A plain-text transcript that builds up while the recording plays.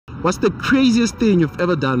What's the craziest thing you've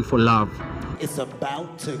ever done for love? It's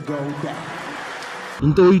about to go down.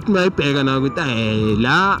 Into it my pega na with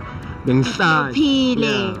la in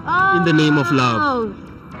the name of love.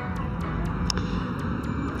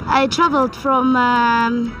 I traveled from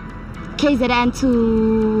KZN to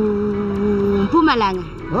Mpumalanga.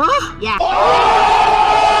 Huh? Yeah.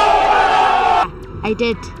 I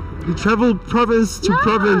did. You traveled province to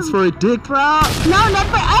province for a dick? No, not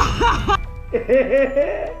for.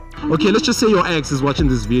 Okay, let's just say your ex is watching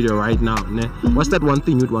this video right now. Ne? What's that one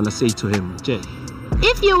thing you'd want to say to him? Jay?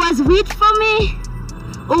 If you was weed for me,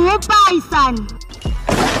 buy son.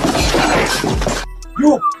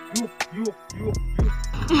 You.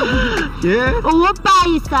 Yeah?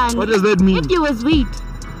 Buy son. What does that mean? If you was weed,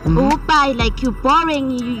 buy, like you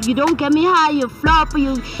boring, you don't get me high, you flop,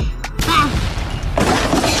 you.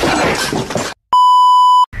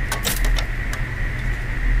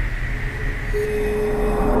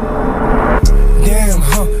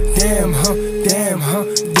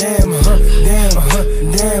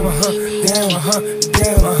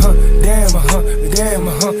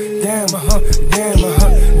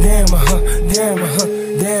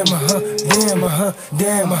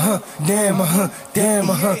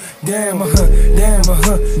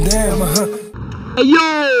 Hey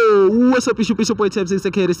yo, what's up? It's your boy Tembisa, it's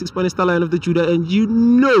the K6 star line of the Judah, and you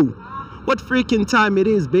know what freaking time it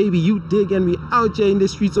is, baby. You dig, and we out here in the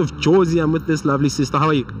streets of Jozi. I'm with this lovely sister. How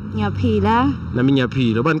are you? Nyaphila. Nami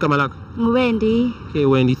nyaphila. Bani kama lakho? Wendy. Okay,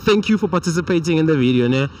 Wendy, thank you for participating in the video,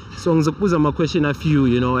 ne? So ngizokubuza my question a few,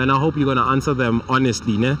 you know, and I hope you're gonna answer them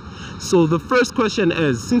honestly, ne? So the first question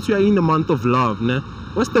is, since we are in the month of love, ne,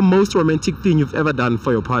 what's the most romantic thing you've ever done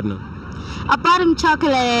for your partner? I bought him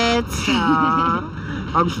chocolates.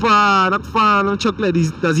 Akufana, chocolate.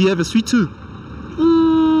 Does he have a sweet tooth?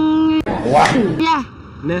 Wow. Yeah.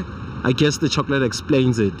 Ne? I guess the chocolate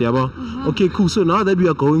explains it, yeah, Okay, cool. So now that we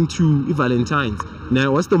are going to Valentine's,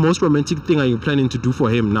 now what's the most romantic thing are you planning to do for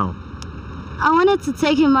him now? I wanted to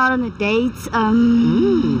take him out on a date.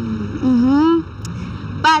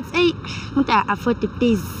 But hey, I afford the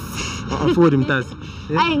please. Afford him, that's.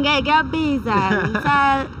 I ngeke yabiza.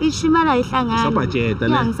 Ishimala ihlangana. Budget,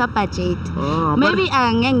 yeah, budget. Maybe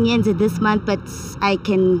angeke ngiyenze this month, but I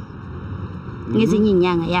can ngezinye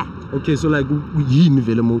inyanga, yeah. Okay, so like yini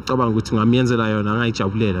vele mawucabanga ukuthi ngamiyenzela yona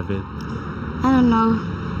ngayijabulela vele? I don't know.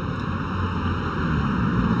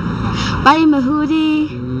 Buy him a hoodie.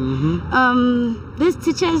 This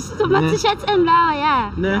t-shirts, my t-shirts and now,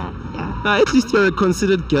 yeah. Yeah. At least you're a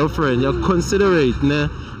considered girlfriend. You're considerate, ne?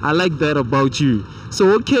 I like that about you.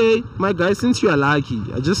 So okay, my guy, since you are lucky,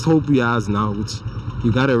 I just hope we ask now, which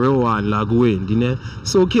you got a real one, like Wendy, ne?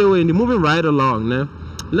 So okay, Wendy, moving right along, ne?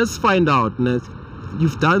 Let's find out, ne?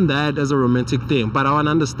 You've done that as a romantic thing, but I want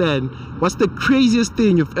to understand, what's the craziest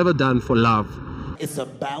thing you've ever done for love? It's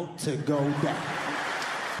about to go down.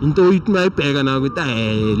 Into it my pega na with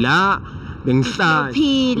la in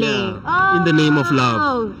the name of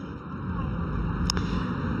love.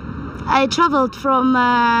 I traveled from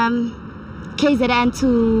KZN to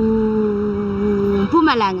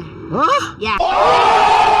Mpumalanga. Huh? Yeah.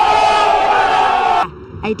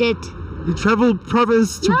 I did. You traveled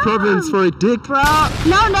province to province for a dick?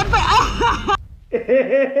 No, not for.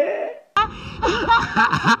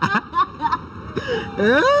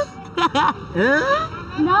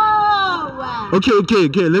 No.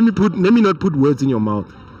 Okay. Let me not put words in your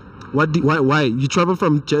mouth. Why? You travel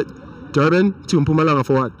from Durban to Mpumalanga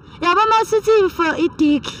for what? Yeah, but my city for a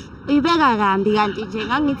dick.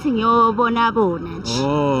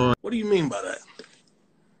 Oh. What do you mean by that?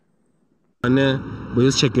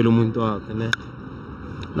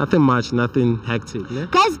 Nothing much, nothing hectic. Ne?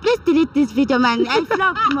 Guys, please delete this video, man. I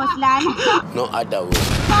vlogged Muslim. No other way.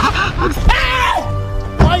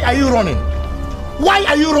 Why are you running? Why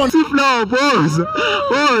are you running? No, boss.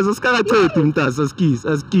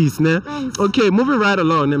 Ne? Okay, moving right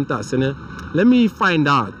along, ne? Let me find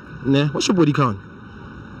out. Ne? What's your body count?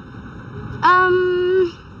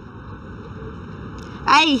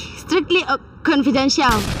 Strictly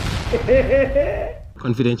confidential.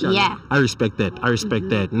 Confidential? Yeah. I respect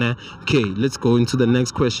that. Nah. Okay, let's go into the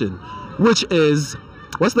next question, which is,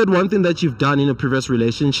 what's that one thing that you've done in a previous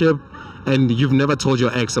relationship and you've never told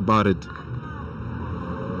your ex about it?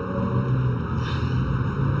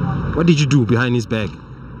 What did you do behind his back?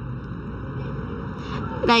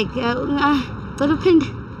 Like,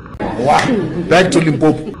 Back to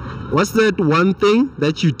Limpopo. What's that one thing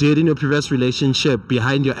that you did in your previous relationship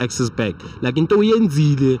behind your ex's back? Like in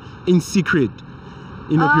secret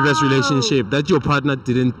in your previous relationship that your partner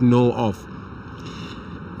didn't know of?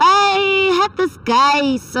 I had this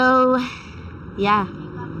guy, so yeah.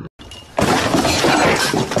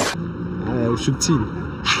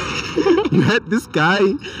 You had this guy.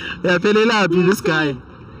 Yeah, this guy.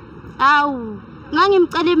 Aw,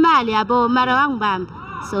 ngangimcela imali yabo mara wangibamba.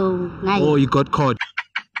 So, ngayi. Oh, you got caught.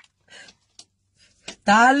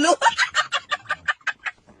 Talo.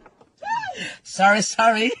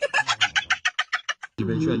 Sorry.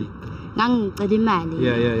 Eventually. Ngangicela imali.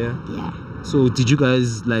 Yeah. Yeah. So, did you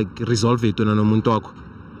guys like resolve it on umuntu wakho?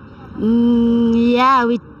 Yeah,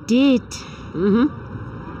 we did.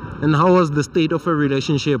 And how was the state of a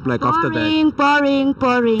relationship like after that?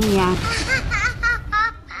 Boring, yeah.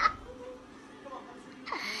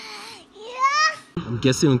 I'm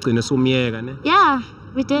guessing ugcine somyeka ne? Yeah,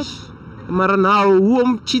 we did. Mara now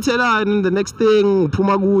cheatela and the next thing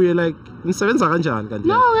uphuma kuye like nisebenza kanjani kanti?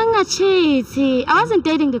 No, ngangacheat. I wasn't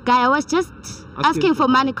dating the guy. I was just asking for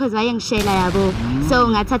money because wayengishela yabo. So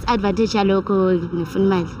ngathatha advantage yaloko ngifuna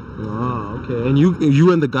imali. Ah, okay. And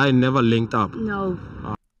you and the guy never linked up? No.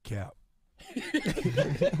 Cap.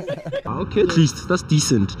 Okay, at least that's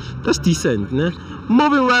decent. Ne?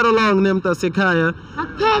 Moving right along, Nemta Sekaya.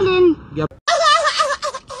 Akuphelin.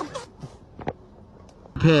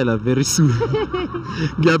 Phela very soon.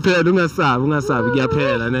 Ngiyaphela ungasabi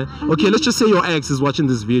ngiyaphela ne. Okay, let's just say your ex is watching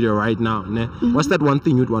this video right now, ne? What's that one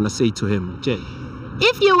thing you'd want to say to him? Jay.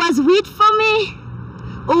 If you was weed for me,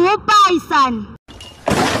 uwupai son.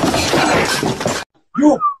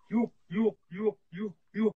 You.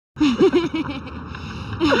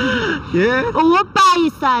 Yeah?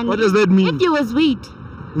 Uwupai son. What does that mean? If you was weed,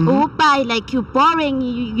 uwupai, like you boring,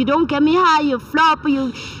 you don't get me high, you flop,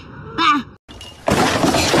 you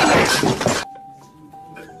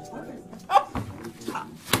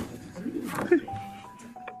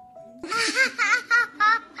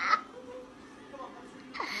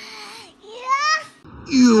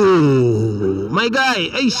Yo, my guy,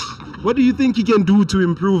 what do you think he can do to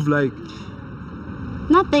improve? Like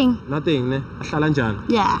Nothing, ne? Ahlala njani?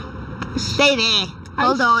 yeah. Stay there.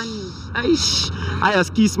 Hold on. I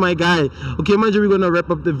ask Kiss, my guy. Okay, manje, we're gonna wrap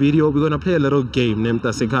up the video. We're gonna play a little game named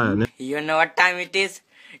Tasekaya. Ne? You know what time it is?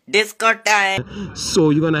 Disco time. So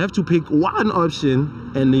you're gonna have to pick one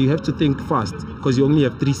option and you have to think fast because you only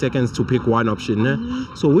have 3 seconds to pick one option. Ne?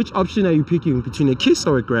 So which option are you picking between a kiss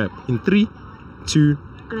or a grab? In 3, 2,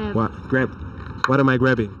 Grab. What? Grab. What am I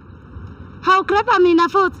grabbing? How grab I mean,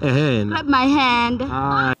 foot? A hand. Grab my hand.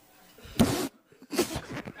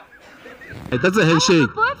 That's a handshake.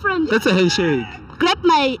 Boyfriend. That's a handshake. Grab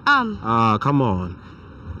my arm. Come on.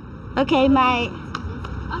 Okay, my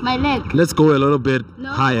leg. Let's go a little bit No,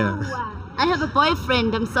 higher. I have a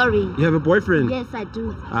boyfriend. I'm sorry. You have a boyfriend? Yes, I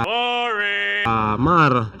do.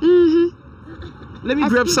 Mara. Let me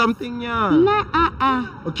grab something, yeah. Nah,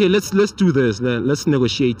 Okay, let's do this. Then let's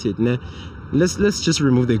negotiate it. Ne? Let's just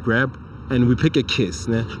remove the grab and we pick a kiss.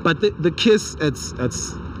 Ne? But the kiss,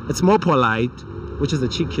 it's more polite, which is a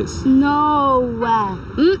cheek kiss. No.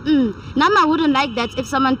 Nama wouldn't like that if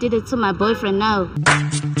someone did it to my boyfriend now.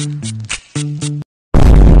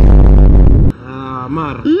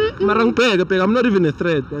 Mara. I'm not even a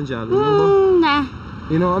threat, Nah.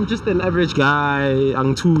 You know, I'm just an average guy.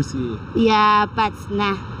 Yeah, but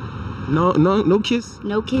nah. No kiss?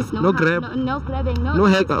 No kiss, No grab? No grabbing, no. No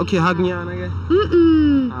hug? Okay, hug me.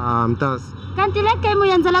 Tas. Kanti le game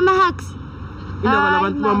uyenzela ama hugs.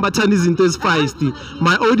 Feisty.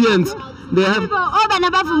 My audience, they have bana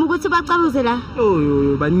bavuma ukuthi bacabuze la.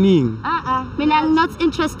 baning. Mina I'm not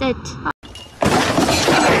interested.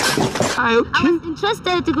 I Okay. was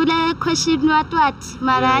interested kule question what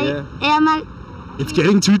mara It's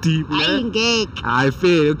getting too deep. I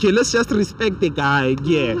feel okay. Let's just respect the guy.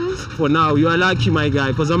 Yeah. For now, you are lucky, my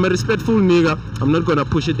guy, because I'm a respectful nigga. I'm not gonna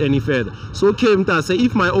push it any further. So, okay, say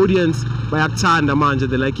if my audience by Aktanda manja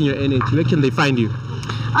they liking your energy, where can they find you?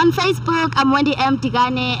 On Facebook, I'm Wendy M.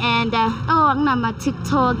 Tigane, and I'm on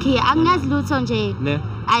TikTok here. I'm not Luton J.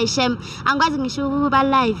 I shame. I'm going to show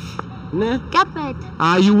live. Ne? Kapet.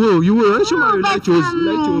 You will. I'm sure No, like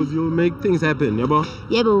Jozi, you'll make things happen, yeah, bro?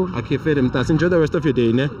 Yeah, bro. Okay, fair. Enjoy the rest of your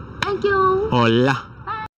day, ne? Thank you. Hola.